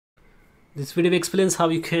This video explains how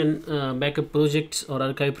you can backup projects or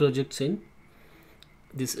archive projects in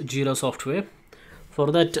this Jira software.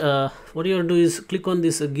 For that, what you have to do is click on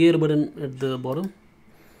this gear button at the bottom,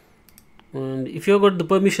 and if you have got the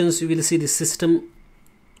permissions, you will see the system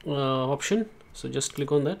option. So just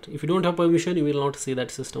click on that. If you don't have permission, you will not see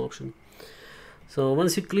that system option. So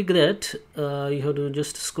once you click that, you have to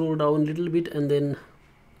just scroll down a little bit, and then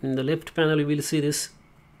in the left panel you will see this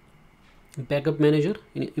backup manager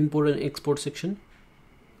in import and export section.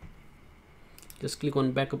 Just click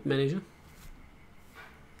on backup manager,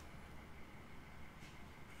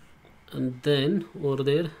 and then over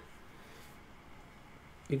there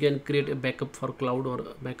you can create a backup for cloud or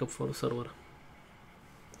a backup for server.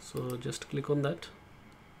 So just click on that,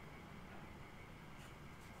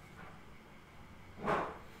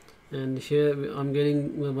 and here I'm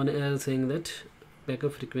getting one error saying that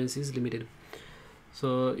backup frequency is limited.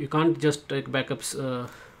 So you can't just take backups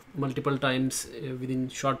multiple times within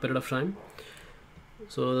short period of time.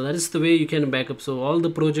 So that is the way you can backup. So all the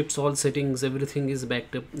projects, all settings, everything is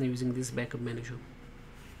backed up using this backup manager.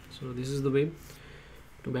 So this is the way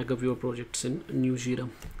to backup your projects in new Jira.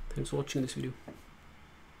 Thanks for watching this video.